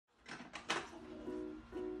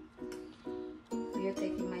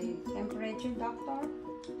temperature, doctor?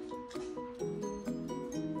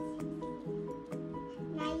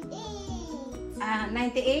 98.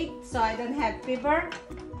 98, so I don't have fever.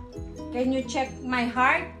 Can you check my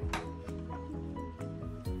heart?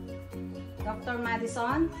 Dr.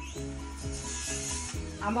 Madison?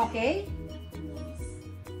 I'm okay?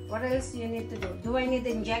 What else you need to do? Do I need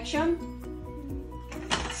injection?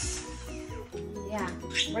 Yeah.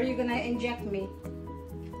 Where are you gonna inject me?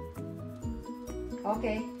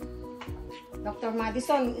 Okay. Dr.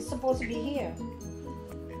 Madison is supposed to be here.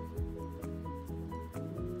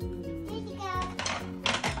 Here you go.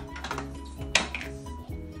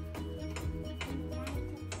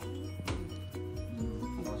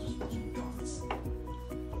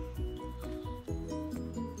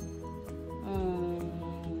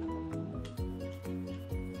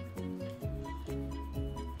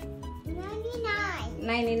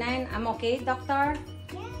 99. I'm okay, doctor?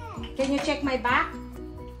 Yeah. Can you check my back?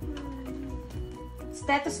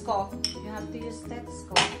 Stethoscope. You have to use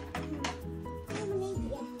stethoscope.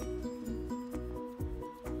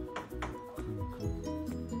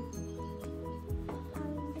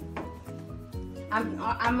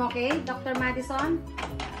 I'm okay, Dr. Madison?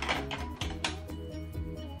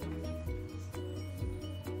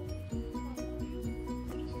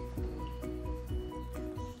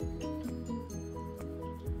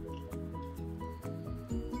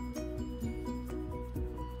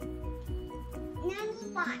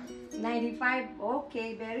 Five. 95.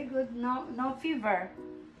 Okay, very good. No fever.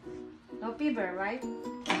 No fever, right?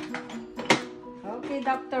 Okay,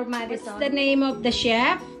 Dr. Madison. What's the name of the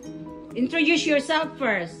chef? Introduce yourself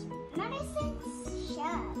first. Madison's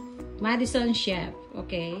chef. Madison chef.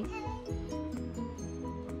 Okay.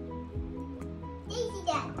 Easy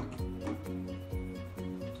Dad.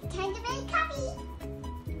 Time to make coffee.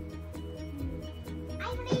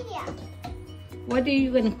 I'm ready. What are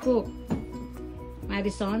you gonna cook,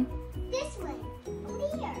 Madison? This one.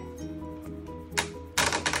 Over here.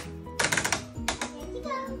 There you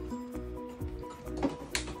go.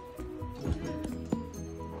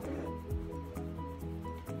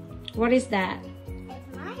 What is that?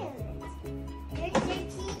 Admire it. There's your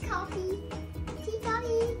tea, coffee. Tea,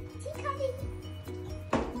 coffee. Tea, coffee.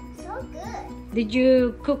 So good. Did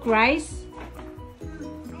you cook rice?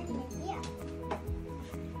 I'm with you.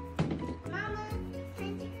 Mama,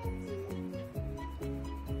 time to go tea.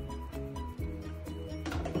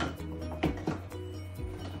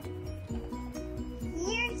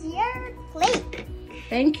 Here's your plate.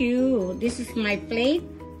 Thank you. This is my plate.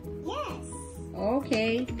 Yes.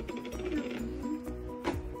 Okay.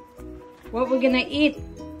 What we're gonna eat?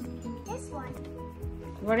 This one.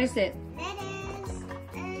 What is it? Lettuce,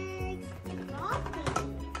 eggs, coffee.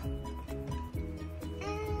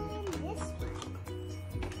 And this one.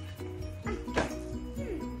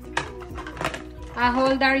 How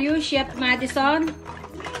old are you, Chef Madison?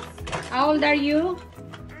 How old are you?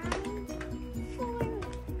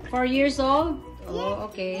 4 years old? Oh,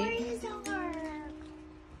 okay. 4 years old.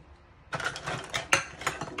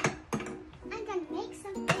 I'm gonna make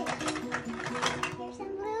some fish. Here's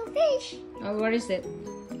some little fish. Oh, what is it?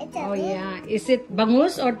 It's a Oh, little yeah. Is it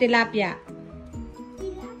bangus or tilapia?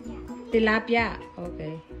 tilapia. Tilapia.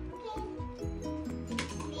 Okay. Okay.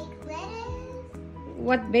 Make lettuce.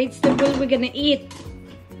 What vegetable we gonna eat?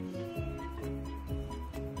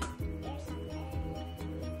 Here's some eggs.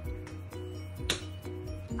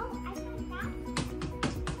 Oh, I got that.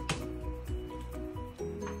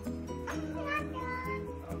 I'm not done.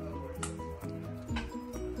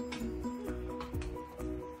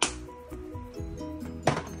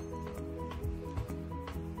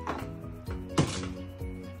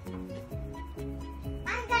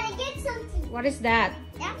 I'm gonna get something. What is that?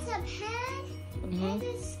 That's a pan and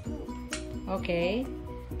a scoop. Okay.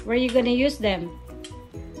 Where are you gonna use them?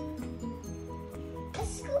 A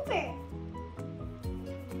scooper.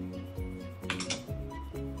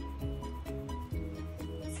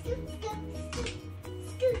 Scoop, scoop, scoop,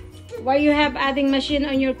 scoop, scoop. Why you have adding machine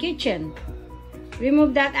on your kitchen?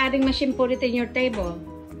 Remove that adding machine, put it in your table.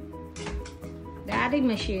 The adding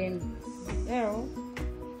machine. There. Oh.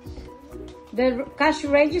 The cash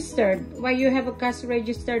registered. Why you have a cash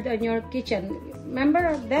registered on your kitchen?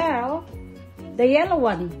 Remember there, oh? The yellow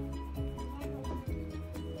one.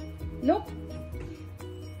 Look.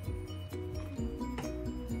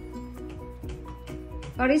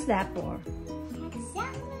 What is that for?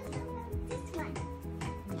 This one.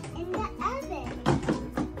 In the oven.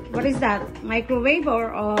 What is that? Microwave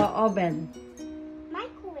or oven?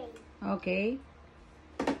 Microwave. Okay.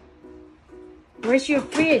 Where's your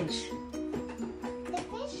fridge? The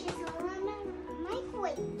fish is on the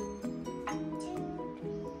microwave. 2, 3,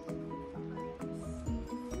 4, 5,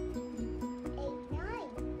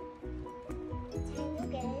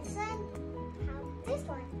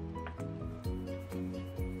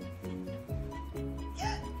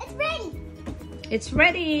 It's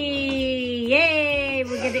ready! Yay!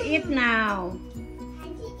 We're gonna eat now.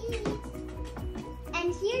 Time to eat.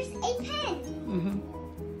 And here's a pen.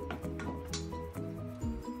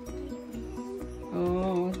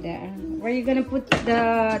 Oh, there. Where are you gonna put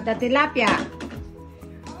the tilapia?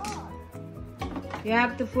 Oh. You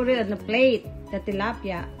have to put it on the plate. The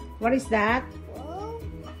tilapia. What is that? Whoa.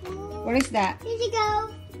 What is that? Here you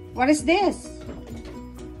go. What is this?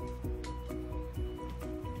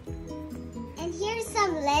 And here's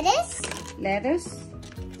some lettuce. Lettuce?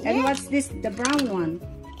 And Yes. what's this? The brown one?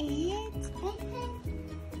 It's pen.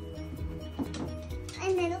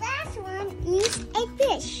 And the last one is a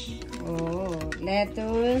fish. Oh,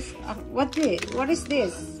 lettuce. What is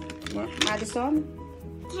this? Madison?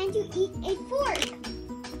 Can you eat a fork?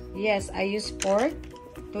 Yes, I use fork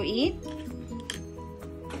to eat.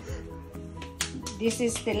 This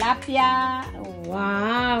is tilapia.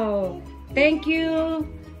 Wow. Thank you,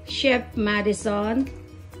 Chef Madison.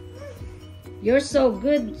 You're so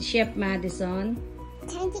good, Chef Madison.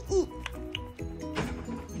 Time to eat.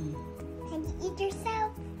 Can you eat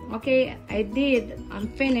yourself? Okay, I did. I'm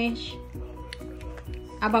finished.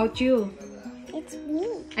 How about you? It's me.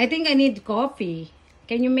 I think I need coffee.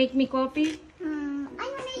 Can you make me coffee? I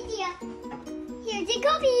have an idea. Here's the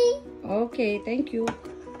coffee. Okay, thank you.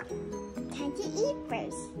 Time to eat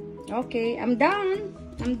first. Okay, I'm done.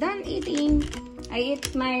 I'm done eating. I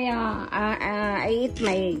eat my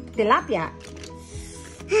tilapia.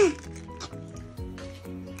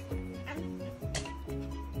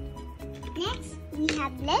 Next, we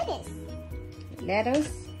have lettuce Lettuce.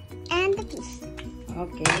 and the fish.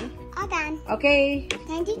 Okay. All done. Okay.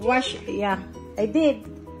 Time to Wash. Yeah, I did.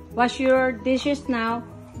 Wash your dishes now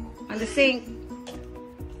on the sink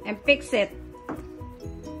and fix it.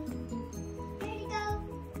 There you go.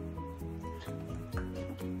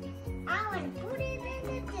 I want to put it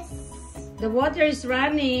in this. The water is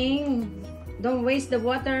running. Don't waste the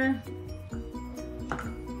water,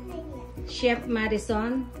 Chef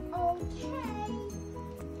Madison. Okay.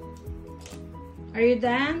 Are you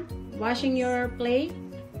done washing your plate?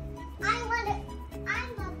 I'm gonna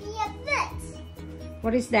be a vet.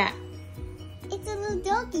 What is that? It's a little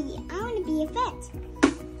doggy. I want to be a vet.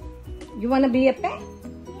 You want to be a pet?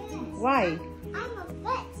 Yes. Why? I'm a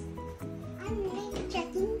vet. I'm really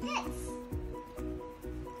checking pets.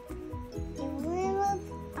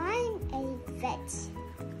 I'm a vet.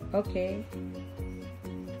 Okay.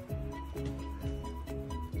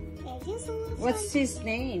 There's a little What's his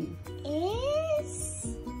name?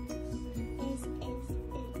 is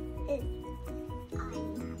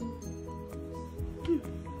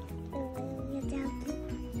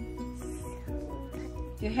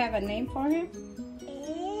You have a name for him?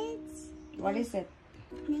 it's What is it?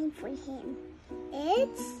 name for him.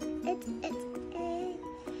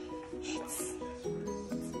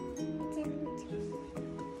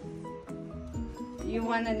 You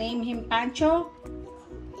want to name him Pancho?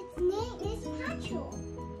 Its name is Pancho.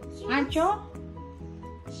 Pancho?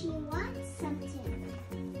 She wants something.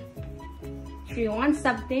 She wants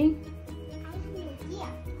something.